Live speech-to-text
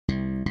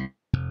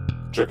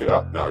Check it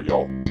out now,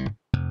 y'all.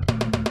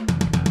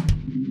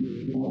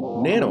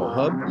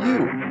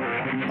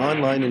 nanoHUB-U,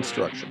 online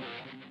instruction.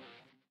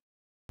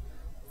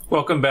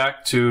 Welcome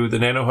back to the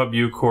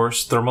nanoHUB-U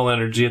course, Thermal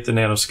Energy at the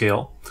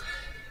Nanoscale.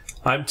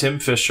 I'm Tim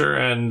Fisher,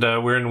 and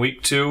we're in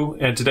week 2,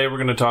 and today we're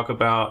going to talk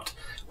about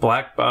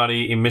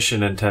Blackbody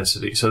Emission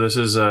intensity. So this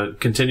is a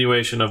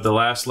continuation of the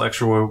last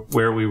lecture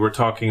where we were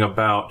talking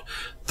about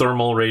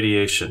thermal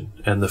radiation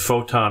and the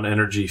photon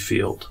energy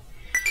field.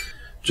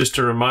 Just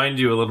to remind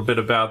you a little bit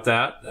about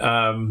that,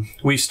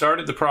 we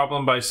started the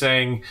problem by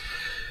saying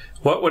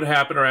what would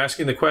happen, or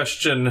asking the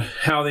question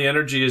how the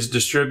energy is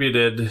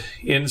distributed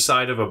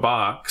inside of a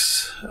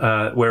box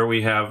where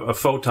we have a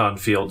photon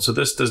field. So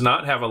this does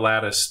not have a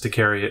lattice to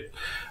carry it,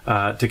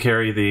 to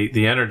carry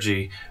the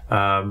energy,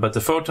 but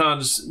the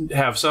photons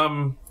have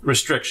some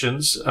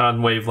restrictions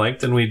on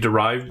wavelength, and we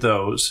derived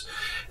those.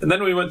 And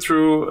then we went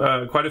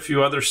through quite a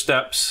few other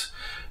steps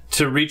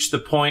to reach the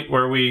point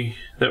where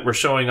that we're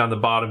showing on the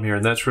bottom here,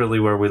 and that's really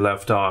where we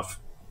left off.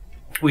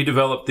 We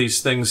developed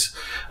these things,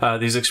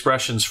 these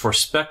expressions for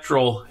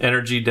spectral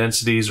energy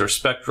densities or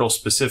spectral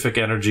specific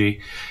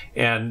energy,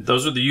 and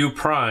those are the U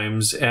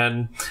primes.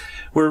 And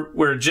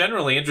we're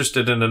generally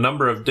interested in a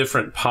number of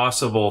different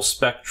possible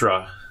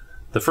spectra.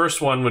 The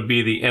first one would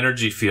be the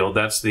energy field,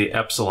 that's the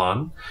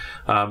epsilon.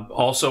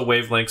 Also,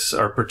 wavelengths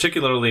are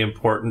particularly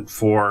important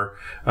for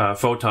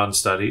photon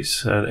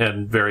studies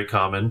and very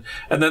common.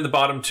 And then the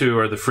bottom two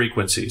are the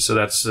frequencies. So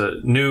that's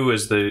nu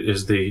is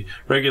the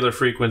regular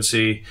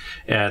frequency,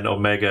 and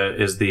omega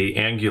is the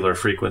angular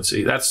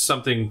frequency. That's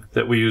something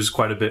that we use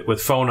quite a bit with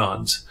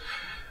phonons.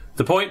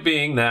 The point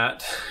being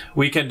that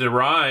we can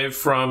derive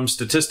from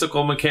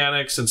statistical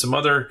mechanics and some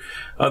other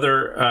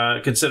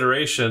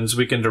considerations,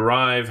 we can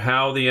derive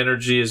how the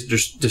energy is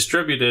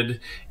distributed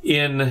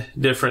in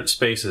different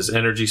spaces,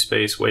 energy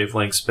space,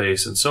 wavelength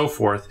space, and so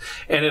forth.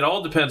 And it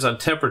all depends on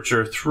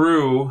temperature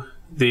through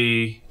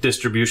the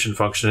distribution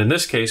function. In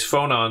this case,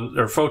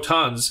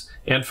 photons,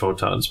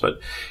 but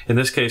in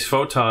this case,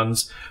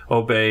 photons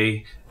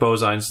obey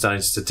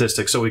Bose-Einstein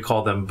statistics, so we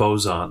call them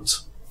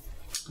bosons.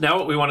 Now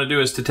what we want to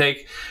do is to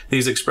take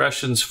these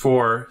expressions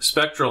for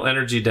spectral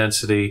energy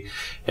density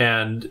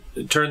and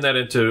turn that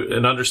into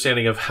an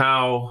understanding of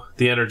how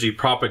the energy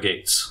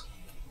propagates.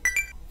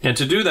 And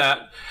to do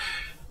that,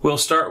 we'll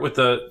start with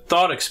a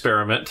thought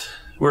experiment.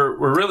 We're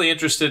really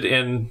interested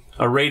in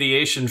a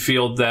radiation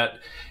field that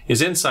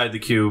is inside the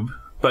cube,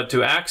 but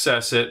to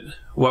access it,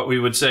 what we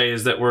would say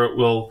is that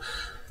we'll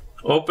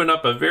open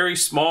up a very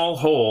small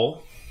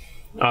hole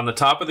on the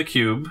top of the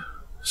cube.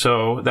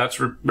 So that's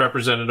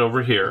represented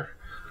over here,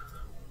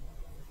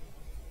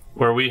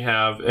 where we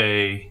have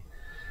a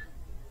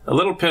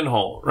little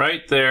pinhole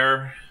right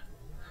there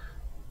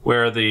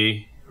where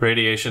the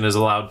radiation is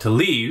allowed to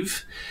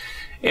leave.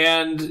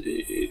 And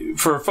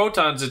for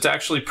photons, it's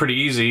actually pretty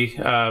easy.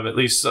 At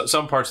least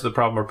some parts of the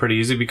problem are pretty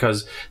easy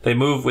because they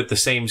move with the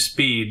same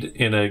speed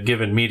in a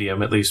given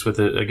medium, at least with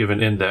a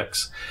given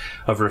index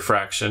of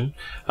refraction.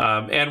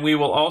 And we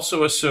will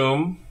also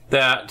assume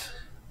that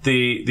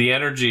the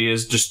energy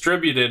is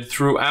distributed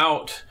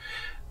throughout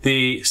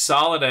the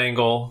solid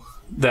angle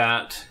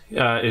that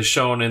is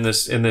shown in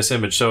this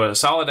image. So a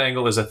solid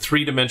angle is a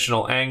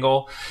three-dimensional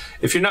angle.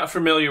 If you're not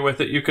familiar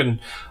with it, you can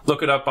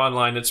look it up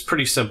online. It's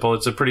pretty simple.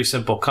 It's a pretty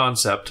simple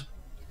concept.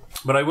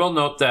 But I will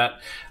note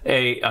that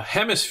a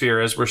hemisphere,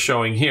 as we're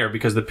showing here,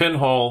 because the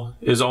pinhole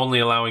is only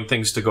allowing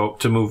things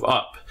to move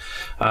up,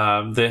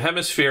 the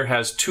hemisphere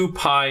has 2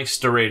 pi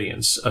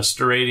steradians. A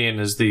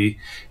steradian is the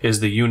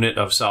unit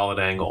of solid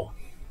angle.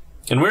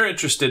 And we're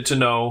interested to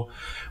know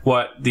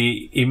what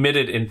the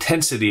emitted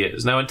intensity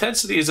is. Now,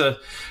 intensity is a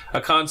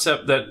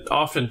concept that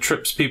often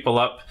trips people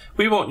up.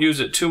 We won't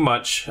use it too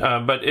much,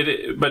 but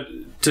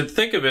to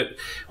think of it,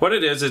 what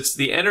it is, it's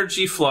the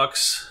energy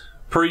flux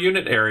per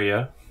unit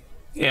area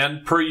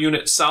and per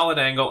unit solid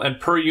angle and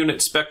per unit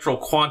spectral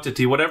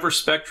quantity, whatever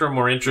spectrum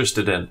we're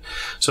interested in.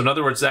 So in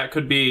other words, that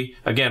could be,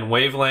 again,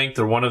 wavelength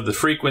or one of the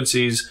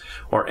frequencies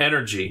or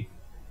energy.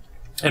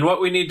 And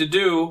what we need to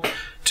do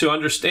to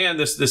understand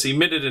this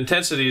emitted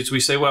intensity is we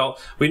say, well,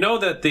 we know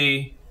that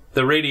the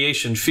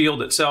radiation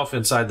field itself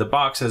inside the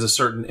box has a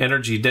certain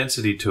energy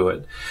density to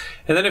it.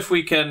 And then if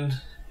we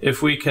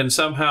can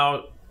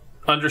somehow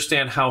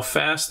understand how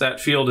fast that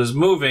field is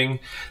moving,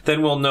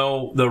 then we'll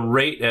know the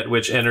rate at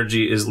which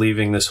energy is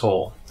leaving this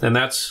hole. And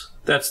that's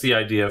the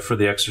idea for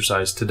the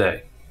exercise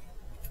today.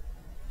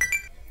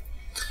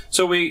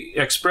 So we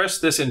express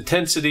this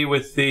intensity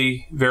with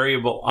the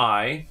variable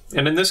I,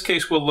 and in this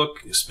case we'll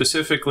look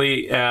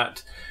specifically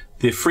at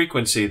the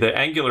frequency, the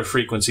angular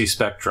frequency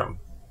spectrum.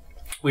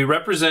 We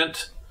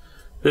represent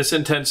this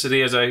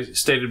intensity, as I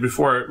stated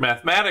before,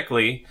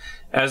 mathematically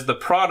as the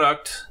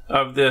product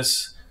of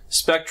this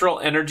spectral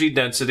energy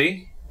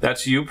density,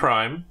 that's U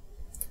prime,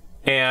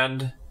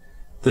 and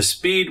the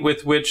speed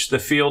with which the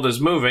field is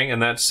moving, and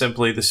that's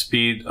simply the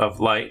speed of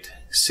light,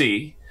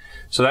 c.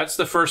 So that's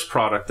the first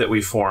product that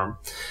we form.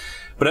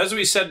 But as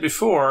we said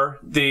before,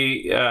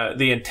 the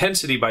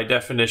intensity by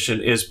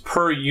definition is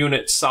per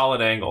unit solid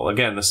angle.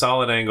 Again, the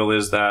solid angle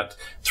is that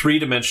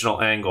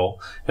three-dimensional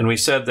angle. And we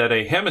said that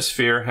a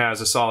hemisphere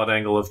has a solid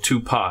angle of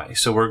 2 pi.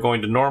 So we're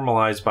going to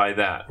normalize by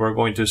that. We're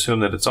going to assume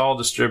that it's all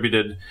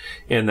distributed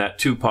in that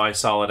 2 pi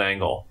solid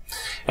angle.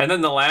 And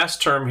then the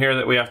last term here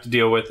that we have to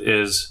deal with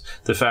is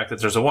the fact that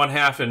there's a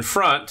 1/2 in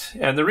front.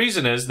 And the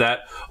reason is that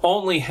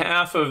only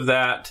half of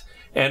that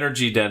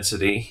energy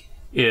density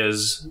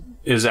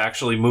is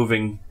actually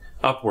moving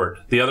upward.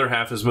 The other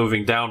half is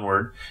moving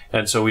downward,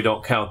 and so we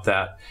don't count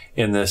that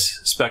in this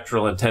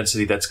spectral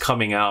intensity that's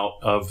coming out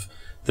of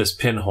this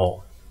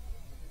pinhole.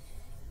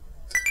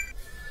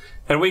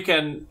 And we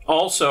can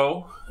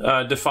also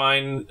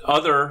define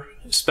other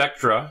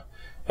spectra,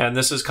 and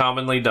this is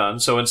commonly done.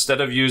 So instead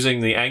of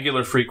using the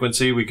angular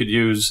frequency, we could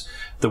use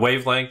the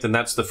wavelength, and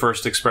that's the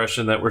first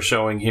expression that we're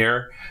showing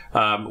here.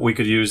 We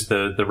could use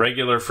the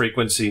regular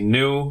frequency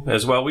nu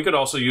as well. We could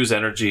also use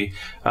energy.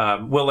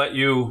 We'll let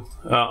you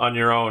on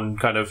your own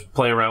kind of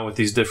play around with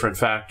these different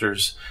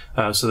factors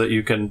so that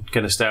you can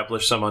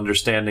establish some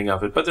understanding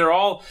of it. But they're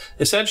all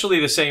essentially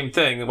the same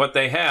thing. What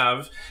they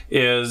have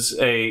is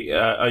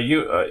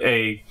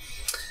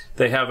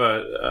they have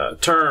a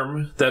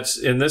term that's,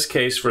 in this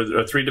case, for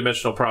a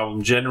three-dimensional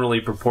problem, generally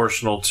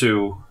proportional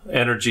to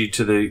energy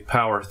to the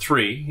power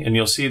 3. And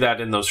you'll see that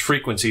in those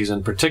frequencies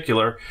in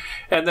particular.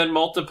 And then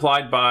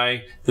multiplied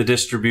by the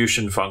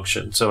distribution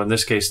function. So in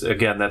this case,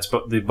 again, that's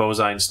the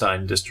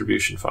Bose-Einstein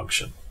distribution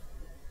function.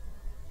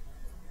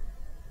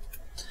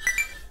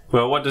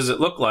 Well, what does it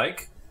look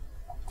like?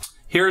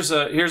 Here's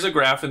a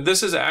graph, and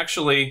this is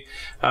actually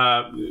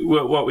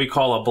what we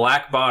call a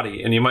black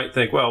body. And you might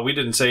think, well, we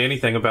didn't say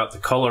anything about the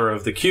color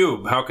of the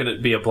cube. How can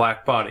it be a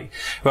black body?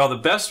 Well, the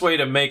best way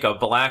to make a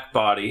black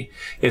body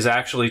is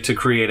actually to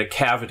create a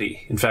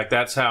cavity. In fact,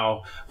 that's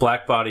how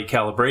black body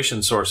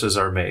calibration sources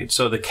are made.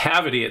 So the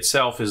cavity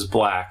itself is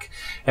black.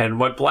 And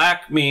what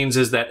black means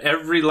is that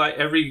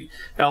every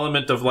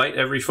element of light,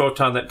 every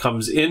photon that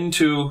comes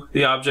into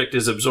the object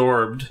is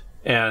absorbed.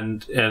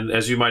 And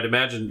as you might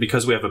imagine,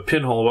 because we have a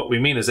pinhole, what we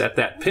mean is at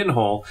that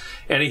pinhole,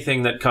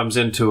 anything that comes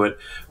into it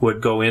would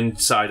go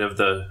inside of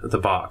the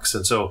box.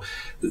 And so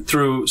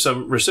through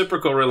some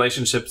reciprocal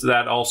relationships,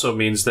 that also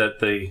means that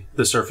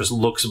the surface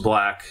looks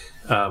black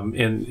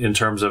in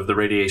terms of the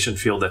radiation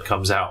field that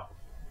comes out.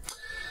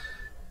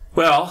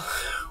 Well,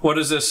 what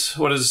does this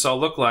all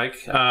look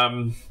like?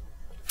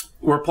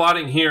 We're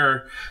plotting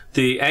here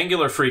the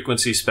angular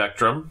frequency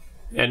spectrum.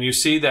 And you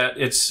see that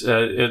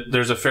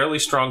there's a fairly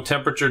strong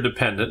temperature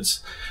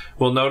dependence.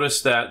 We'll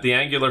notice that the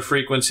angular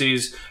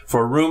frequencies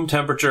for room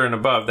temperature and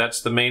above,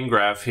 that's the main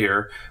graph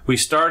here. We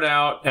start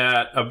out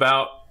at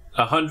about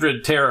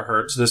 100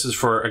 terahertz. This is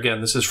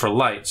for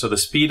light. So the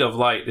speed of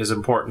light is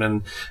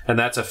important, and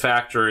that's a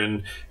factor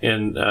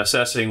in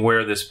assessing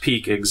where this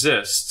peak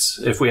exists.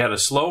 If we had a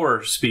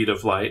slower speed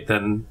of light,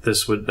 then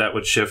that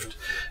would shift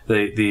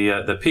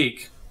the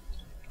peak.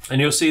 And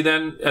you'll see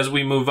then as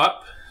we move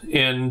up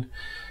in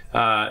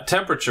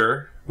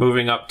temperature,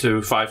 moving up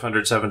to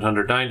 500,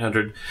 700,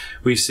 900,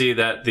 we see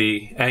that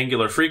the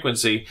angular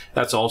frequency,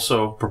 that's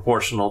also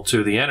proportional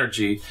to the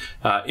energy,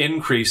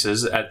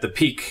 increases at the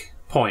peak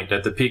point,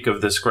 at the peak of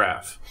this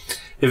graph.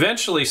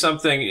 Eventually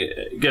something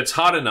gets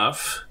hot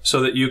enough so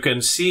that you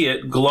can see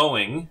it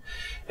glowing,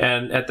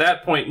 and at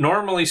that point,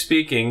 normally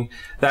speaking,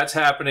 that's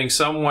happening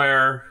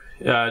somewhere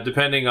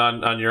depending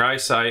on your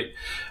eyesight,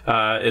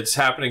 it's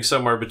happening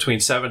somewhere between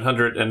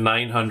 700 and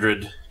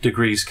 900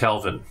 degrees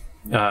Kelvin.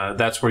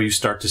 That's where you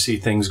start to see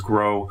things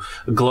glow,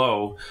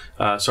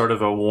 sort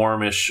of a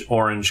warmish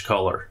orange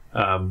color.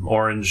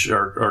 Orange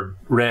or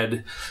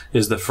red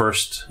is the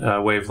first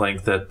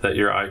wavelength that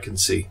your eye can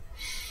see.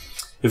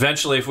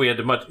 Eventually, if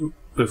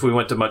we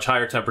went to much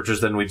higher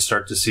temperatures, then we'd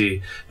start to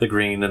see the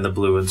green and the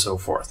blue and so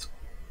forth.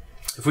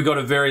 If we go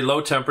to very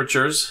low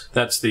temperatures,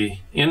 that's the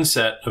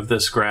inset of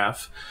this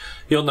graph,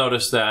 you'll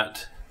notice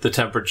that the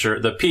temperature,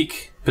 the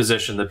peak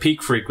position, the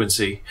peak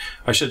frequency,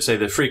 I should say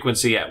the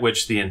frequency at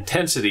which the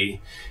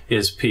intensity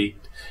is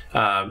peaked,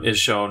 is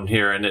shown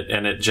here, and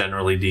it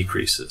generally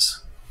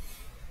decreases.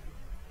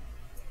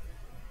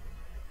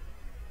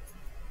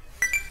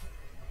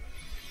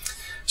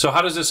 So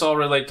how does this all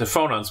relate to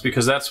phonons?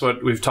 Because that's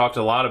what we've talked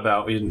a lot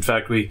about. In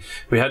fact, we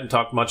hadn't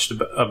talked much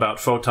about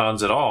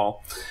photons at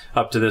all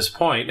up to this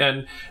point.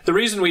 And the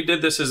reason we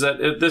did this is that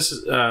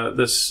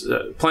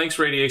Planck's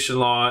radiation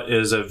law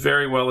is a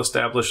very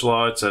well-established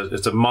law. It's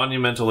a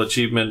monumental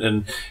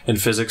achievement in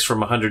physics from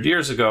 100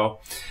 years ago.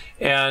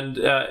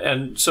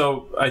 And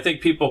so I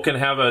think people can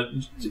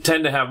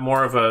tend to have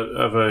more of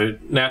a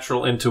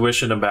natural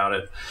intuition about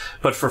it.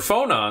 But for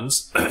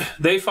phonons,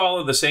 they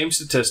follow the same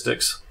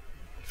statistics.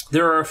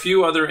 There are a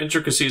few other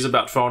intricacies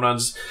about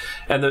phonons,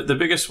 and the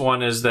biggest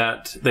one is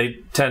that they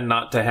tend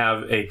not to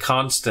have a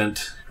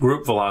constant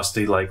group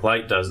velocity like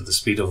light does at the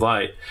speed of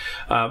light.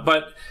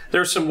 But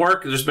there's some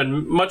work, there's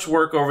been much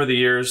work over the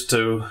years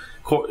to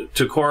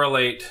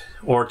correlate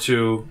or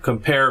to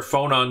compare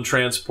phonon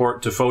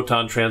transport to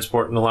photon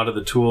transport, and a lot of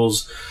the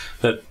tools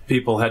that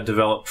people had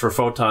developed for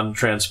photon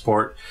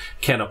transport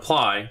can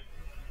apply.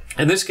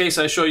 In this case,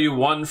 I show you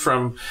one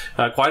from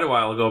quite a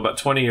while ago, about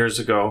 20 years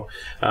ago,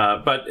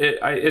 but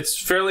it's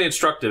fairly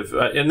instructive.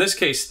 In this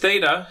case,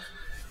 theta,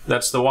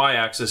 that's the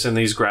y-axis in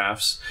these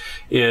graphs,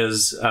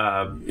 is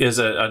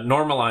a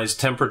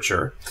normalized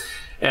temperature,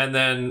 and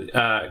then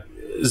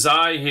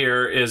xi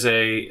here is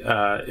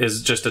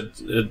just a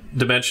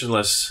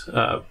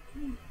dimensionless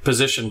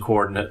position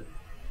coordinate.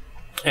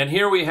 And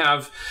here we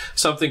have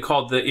something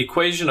called the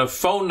equation of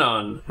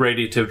phonon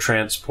radiative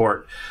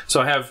transport.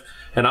 So I have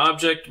an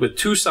object with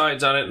two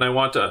sides on it, and I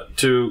want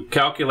to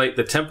calculate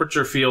the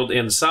temperature field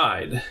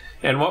inside.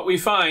 And what we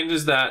find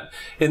is that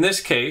in this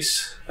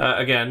case,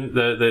 again,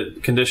 the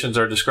conditions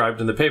are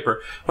described in the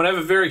paper, when I have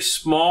a very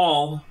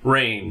small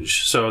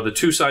range, so the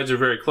two sides are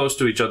very close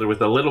to each other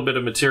with a little bit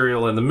of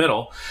material in the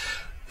middle,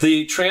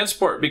 the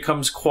transport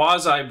becomes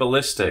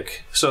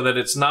quasi-ballistic, so that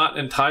it's not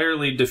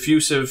entirely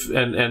diffusive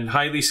and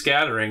highly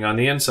scattering on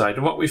the inside.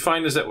 And what we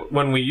find is that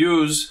when we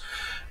use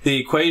the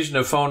equation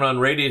of phonon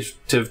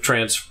radiative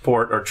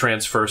transport, or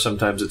transfer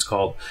sometimes it's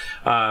called,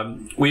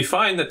 we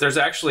find that there's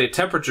actually a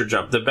temperature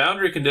jump. The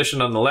boundary condition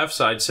on the left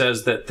side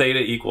says that theta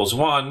equals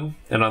 1,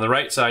 and on the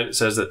right side it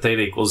says that theta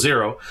equals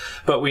 0.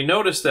 But we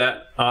notice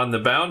that on the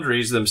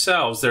boundaries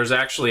themselves there's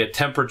actually a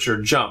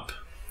temperature jump.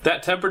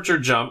 That temperature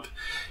jump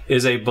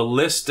is a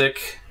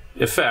ballistic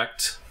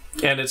effect,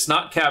 and it's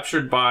not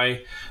captured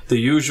by the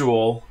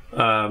usual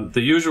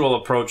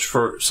approach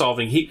for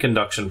solving heat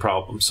conduction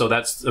problems. So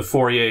that's the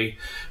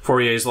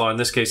Fourier's law. In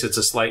this case, it's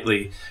a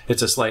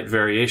slight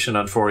variation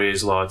on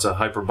Fourier's law. It's a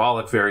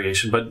hyperbolic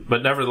variation,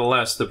 but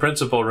nevertheless, the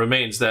principle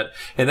remains that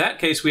in that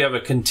case we have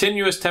a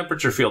continuous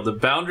temperature field. The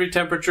boundary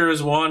temperature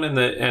is 1,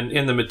 and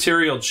in the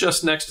material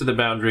just next to the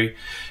boundary,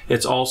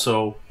 it's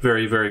also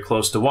very, very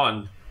close to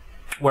 1.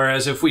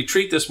 Whereas if we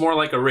treat this more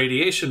like a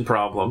radiation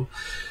problem,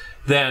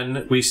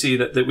 then we see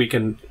that we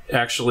can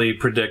actually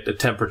predict a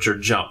temperature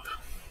jump.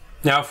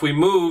 Now, if we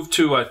move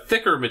to a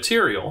thicker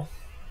material,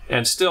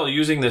 and still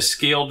using the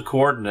scaled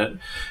coordinate,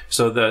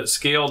 so the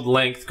scaled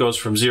length goes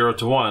from 0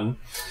 to 1,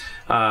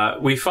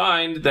 we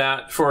find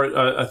that for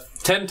a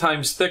 10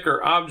 times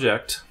thicker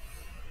object,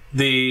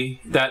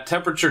 that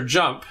temperature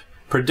jump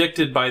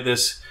predicted by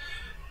this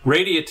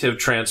radiative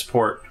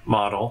transport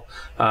model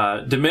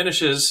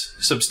diminishes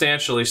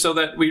substantially, so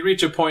that we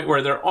reach a point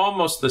where they're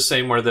almost the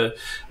same, where the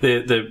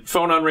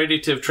phonon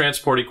radiative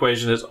transport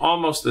equation is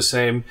almost the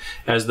same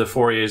as the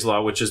Fourier's law,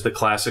 which is the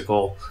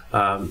classical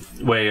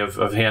way of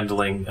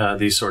handling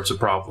these sorts of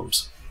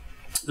problems.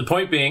 The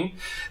point being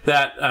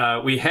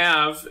that we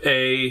have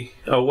a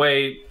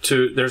way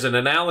to, there's an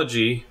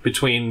analogy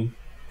between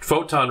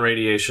photon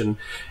radiation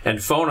and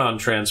phonon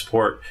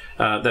transport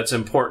that's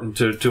important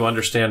to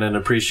understand and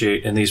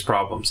appreciate in these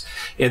problems.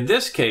 In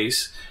this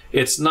case,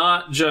 it's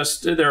not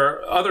just, there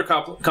are other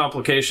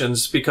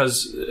complications,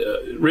 because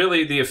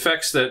really the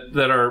effects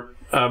that are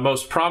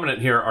most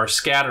prominent here are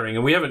scattering,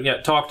 and we haven't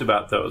yet talked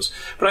about those.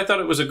 But I thought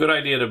it was a good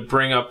idea to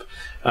bring up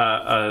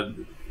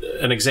an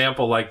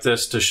example like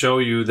this to show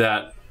you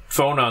that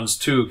phonons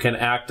too can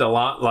act a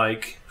lot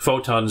like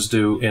photons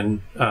do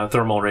in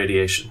thermal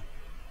radiation.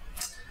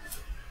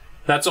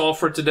 That's all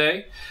for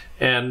today,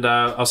 and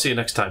I'll see you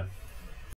next time.